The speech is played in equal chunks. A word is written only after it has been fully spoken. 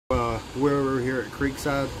We're over here at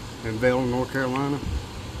Creekside in Vail, North Carolina.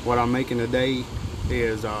 What I'm making today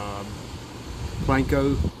is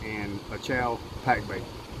Panko and Chow pack bait.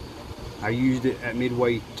 I used it at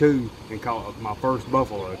Midway 2 and caught my first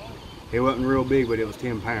buffalo. It wasn't real big, but it was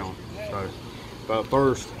 10 pounds. So, but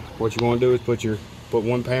first, what you want to do is put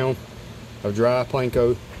 1 pound of dry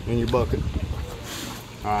Panko in your bucket.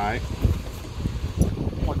 All right.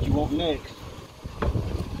 What you want next?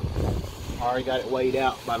 I already got it weighed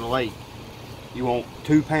out by the lake. You want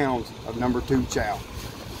 2 pounds of number 2 chow.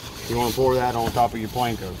 You want to pour that on top of your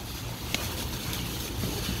Panko.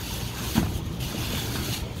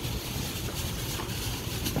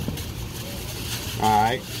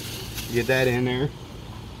 Alright, get that in there.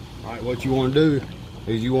 Alright, what you want to do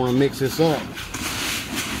is you want to mix this up.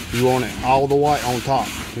 You want it all the white on top.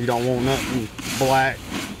 You don't want nothing black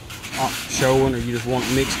showing, or you just want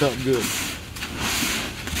it mixed up good.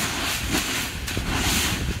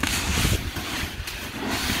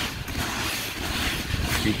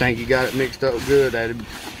 If you think you got it mixed up good,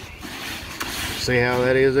 see how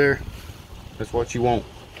that is there? That's what you want.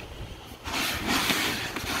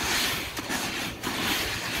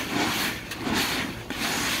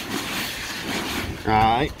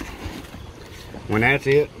 Alright, when that's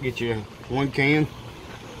it, get you 1 can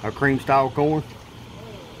of cream style corn.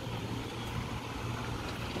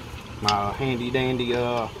 My handy dandy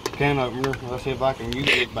can opener. Let's see if I can use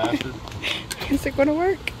this bastard. Is it gonna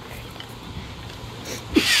work?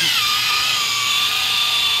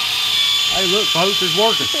 Hey look folks, it's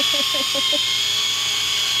working.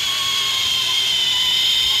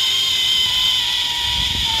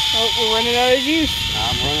 Oh, we're running out of juice.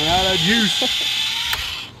 I'm running out of juice.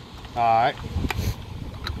 Alright.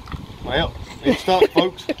 Well, it's stuck,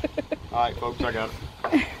 folks. Alright, folks, I got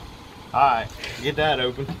it. Alright, get that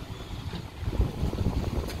open.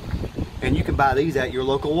 And you can buy these at your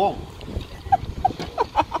local Walmart.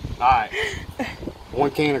 Alright.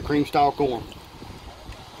 1 can of cream style corn.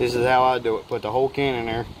 This is how I do it. Put the whole can in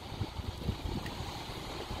there.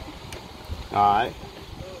 Alright.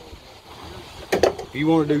 If you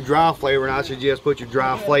want to do dry flavoring, I suggest put your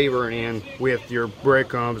dry flavoring in with your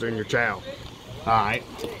breadcrumbs and your chow. Alright.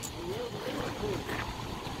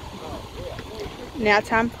 Now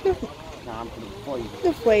time for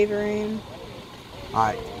the flavoring.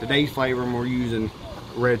 Alright, today's flavoring we're using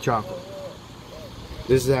red chocolate.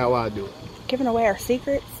 This is how I do it. Giving away our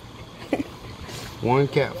secrets. 1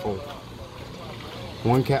 capful.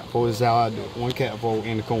 1 capful is how I do it. 1 capful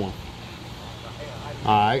in the corn.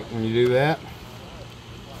 Alright, when you do that,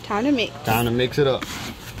 time to mix. Time to mix it up.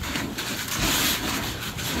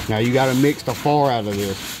 Now you got to mix the far out of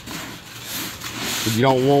this. Because you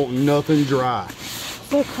don't want nothing dry.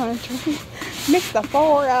 So country. Mix the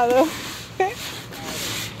far out of it.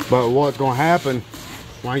 But what's going to happen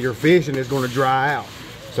while you're fishing is going to dry out.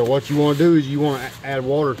 So what you want to do is you want to add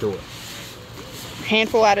water to it.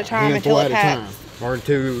 Handful at a time until it packs. Or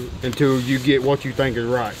until you get what you think is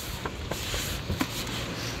right.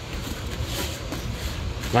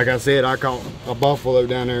 Like I said, I caught a buffalo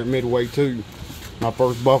down there at Midway 2. My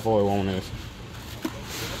first buffalo on this.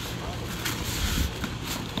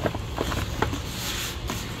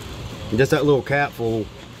 And just that little capful,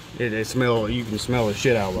 it smell. You can smell the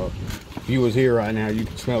shit out of it. If you was here right now, you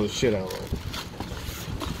can smell the shit out of it.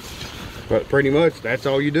 But pretty much, that's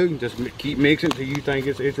all you do. Just keep mixing until you think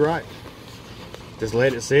it's right. Just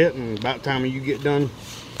let it sit, and about the time you get done,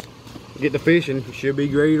 get the fishing, you should be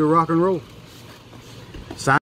ready to rock and roll.